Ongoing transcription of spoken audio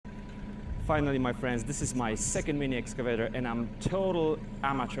finally, my friends, this is my second mini excavator and I'm total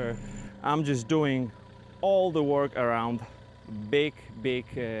amateur. I'm just doing all the work around big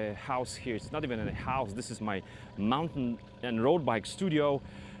house here. It's not even a house, this is my mountain and road bike studio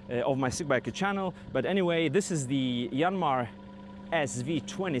of my Sick Biker channel. But anyway, this is the Yanmar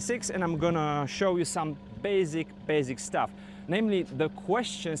SV26 and I'm gonna show you some basic stuff. Namely, the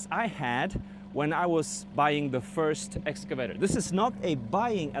questions I had when I was buying the first excavator. This is not a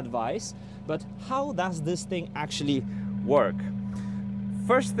buying advice, but how does this thing actually work?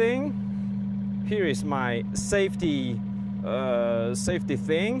 First thing, here is my safety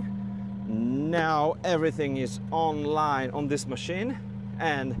thing. Now everything is online on this machine.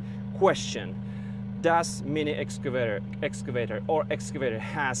 And question, does mini excavator or excavator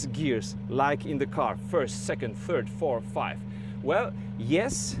has gears like in the car, first, second, third, fourth, five? Well,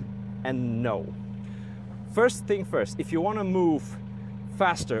 yes and no. First thing first, if you want to move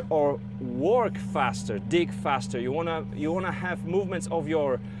faster or work faster, dig faster, you wanna have movements of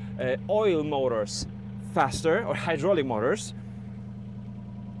your oil motors faster or hydraulic motors,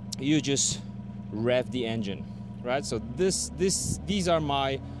 you just rev the engine, right? So these are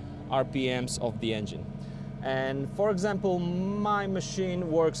my RPMs of the engine. And for example, my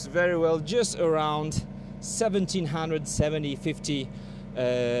machine works very well just around 1700, 50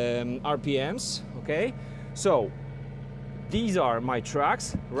 RPMs, okay? So these are my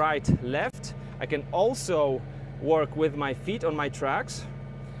tracks, right, left. I can also work with my feet on my tracks.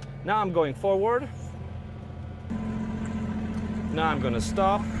 Now I'm going forward. Now I'm gonna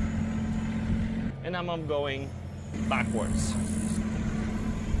stop. And now I'm going backwards.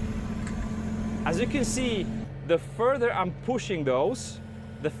 As you can see, the further I'm pushing those,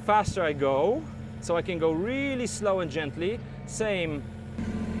 the faster I go. So I can go really slow and gently. Same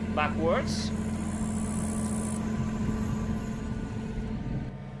backwards.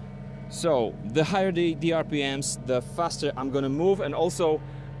 So the higher the RPMs, the faster I'm gonna move, and also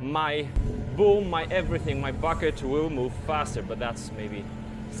my boom, my everything, my bucket will move faster, but that's maybe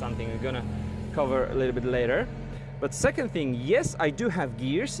something we're gonna cover a little bit later. But second thing, yes, I do have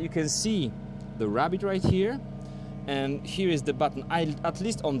gears. You can see the rabbit right here, and here is the button. At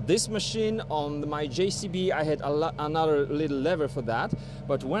least on this machine, on my JCB, I had another little lever for that.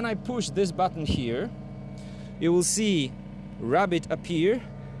 But when I push this button here, you will see rabbit appear,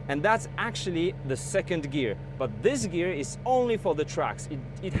 and that's actually the second gear. But this gear is only for the tracks.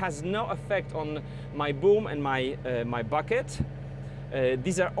 It has no effect on my boom and my bucket.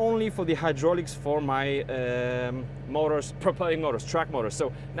 These are only for the hydraulics for my motors, propelling motors, track motors.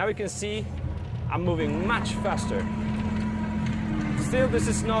 So now you can see I'm moving much faster. Still, this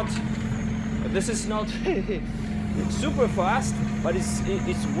is not super fast, but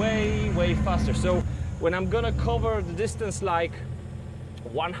it's way faster. So when I'm gonna cover the distance like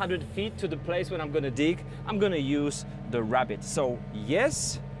 100 feet to the place when I'm gonna dig, I'm gonna use the rabbit. So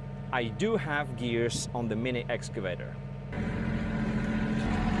yes, I do have gears on the mini excavator.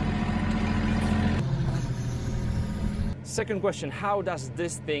 Second question, how does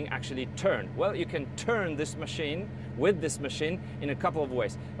this thing actually turn? Well, you can turn this machine with this machine in a couple of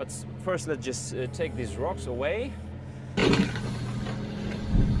ways. But first, let's just take these rocks away.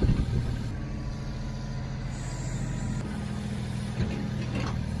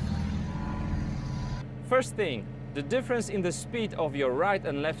 First thing, the difference in the speed of your right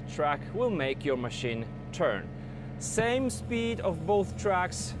and left track will make your machine turn. Same speed of both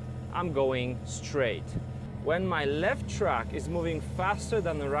tracks, I'm going straight. When my left track is moving faster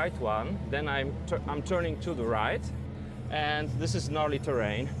than the right one, then I'm turning to the right, and this is gnarly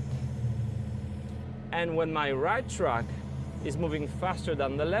terrain. And when my right track is moving faster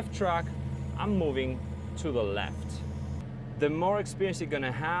than the left track, I'm moving to the left. The more experience you're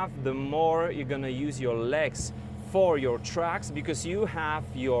gonna have, the more you're gonna use your legs for your tracks, because you have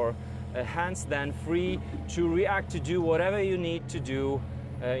your hands then free to react, to do whatever you need to do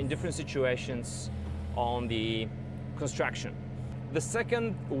in different situations on the construction. The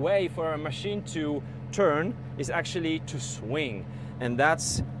second way for a machine to turn is actually to swing, and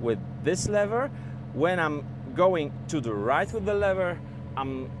that's with this lever. When I'm going to the right with the lever,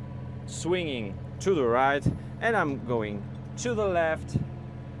 I'm swinging to the right, and I'm going to the left,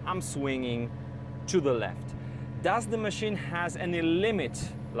 I'm swinging to the left. Does the machine has any limit,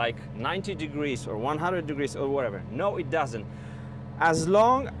 like 90 degrees or 100 degrees or whatever? No, it doesn't. As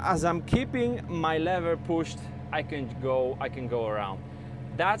long as I'm keeping my lever pushed, I can go around.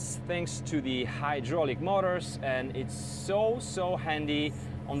 That's thanks to the hydraulic motors, and it's so handy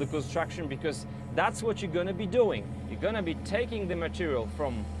on the construction, because that's what you're gonna be doing. You're gonna be taking the material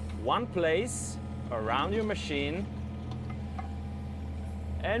from one place around your machine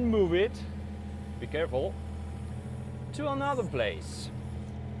and move it be careful, to another place.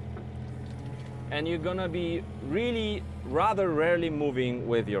 And you're gonna be really rather rarely moving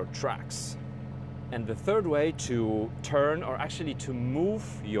with your tracks. And the third way to turn, or actually to move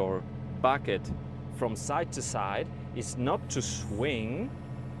your bucket from side to side, is not to swing,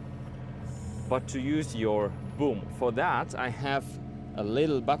 but to use your boom. For that, I have a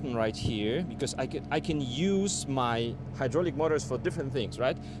little button right here, because I can use my hydraulic motors for different things,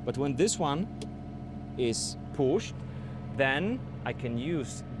 right? But when this one is pushed, then I can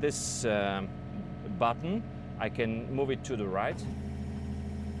use this button. I can move it to the right,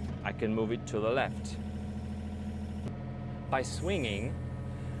 I can move it to the left. By swinging,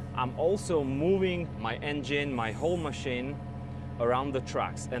 I'm also moving my engine, my whole machine around the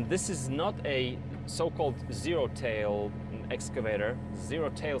tracks. And this is not a so-called zero-tail excavator,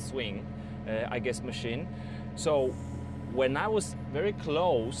 zero-tail swing, I guess, machine. So when I was very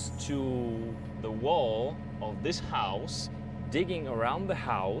close to the wall of this house, digging around the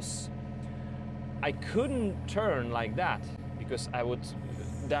house, I couldn't turn like that because I would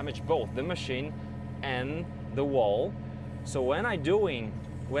damage both the machine and the wall. So when I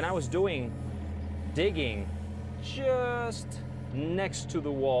was doing digging just next to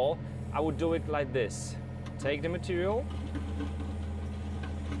the wall, I would do it like this. Take the material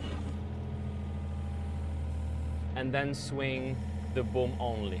and then swing the boom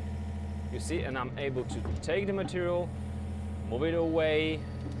only. You see, and I'm able to take the material, move it away,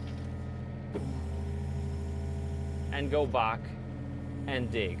 and go back and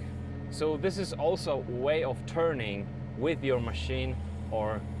dig. So this is also a way of turning with your machine,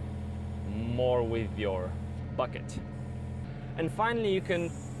 or more with your bucket. And finally, you can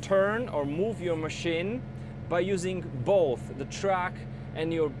turn or move your machine by using both the track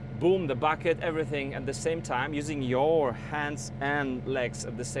and your boom, the bucket, everything at the same time, using your hands and legs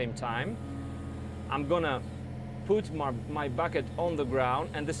at the same time. I'm gonna put my bucket on the ground,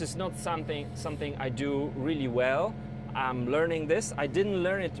 and this is not something I do really well. I'm learning this. I didn't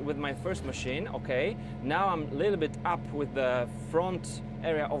learn it with my first machine, okay? Now I'm a little bit up with the front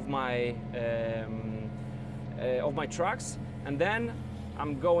area of my trucks, and then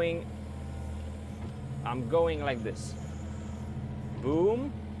I'm going like this.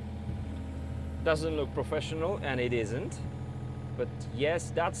 Boom. Doesn't look professional, and it isn't. But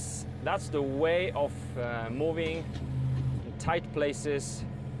yes, that's the way of moving in tight places.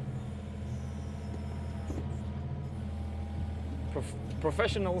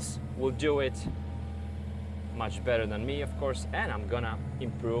 Professionals will do it much better than me, of course, and I'm gonna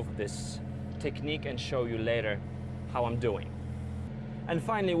improve this technique and show you later how I'm doing. And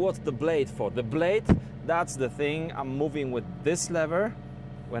finally, what's the blade for? The blade, that's the thing I'm moving with this lever.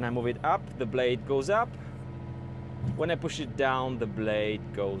 When I move it up, the blade goes up. When I push it down, the blade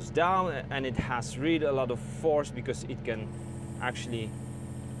goes down, and it has really a lot of force because it can actually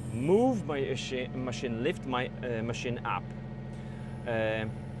move my machine, lift my machine up.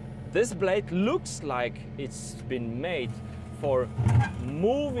 This blade looks like it's been made for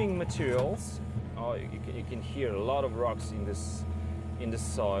moving materials. Oh, you can hear a lot of rocks in the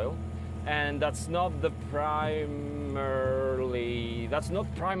soil, and that's not primarily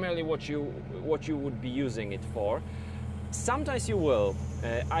what you would be using it for. Sometimes you will.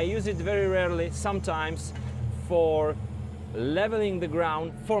 I use it very rarely. Sometimes for leveling the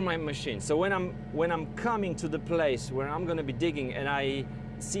ground for my machine. So when I'm coming to the place where I'm going to be digging, and I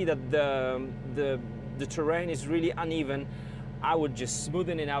see that the terrain is really uneven, I would just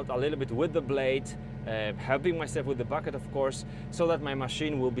smoothen it out a little bit with the blade, helping myself with the bucket, of course, so that my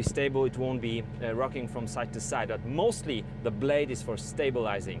machine will be stable. It won't be rocking from side to side. But mostly the blade is for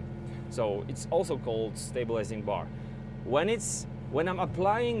stabilizing. So it's also called stabilizing bar. When I'm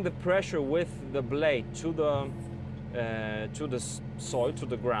applying the pressure with the blade to the soil, to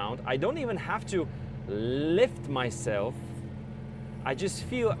the ground, I don't even have to lift myself. I just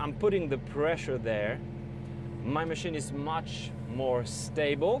feel I'm putting the pressure there. My machine is much more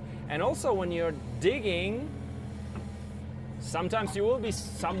stable. And also when you're digging, sometimes you will be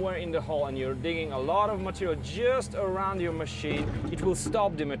somewhere in the hole and you're digging a lot of material just around your machine. It will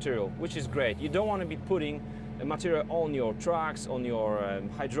stop the material, which is great. You don't want to be putting material on your tracks, on your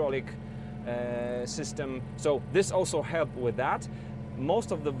hydraulic system. So this also helps with that.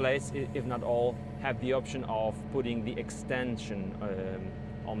 Most of the blades, if not all, have the option of putting the extension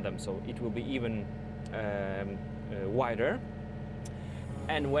on them, so it will be even wider.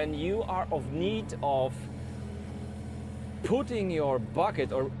 And when you are of need of putting your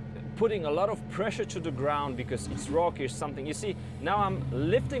bucket or putting a lot of pressure to the ground because it's rocky or something, you see, now I'm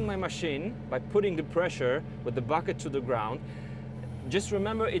lifting my machine by putting the pressure with the bucket to the ground. just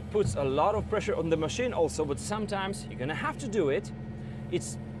remember, it puts a lot of pressure on the machine also, but sometimes you're gonna have to do it.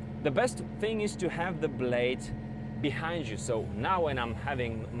 The best thing is to have the blade behind you. So now when I'm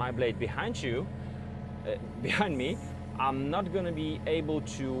having my blade behind me, I'm not gonna be able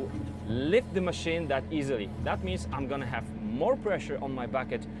to lift the machine that easily. That means I'm gonna have more pressure on my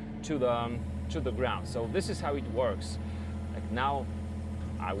bucket to the ground. So this is how it works. Like now,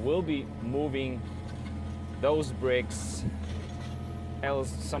 I will be moving those bricks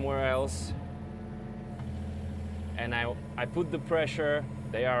somewhere else, and I put the pressure.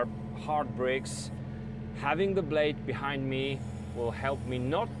 They are hard bricks. Having the blade behind me will help me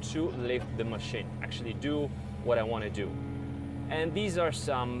not to lift the machine, actually do what I want to do. And these are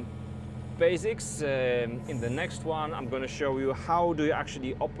some basics. In the next one, I'm going to show you how do you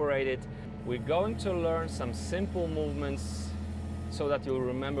actually operate it. We're going to learn some simple movements so that you'll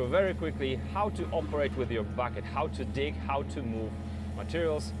remember very quickly how to operate with your bucket, how to dig, how to move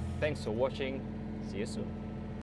materials. Thanks for watching. See you soon.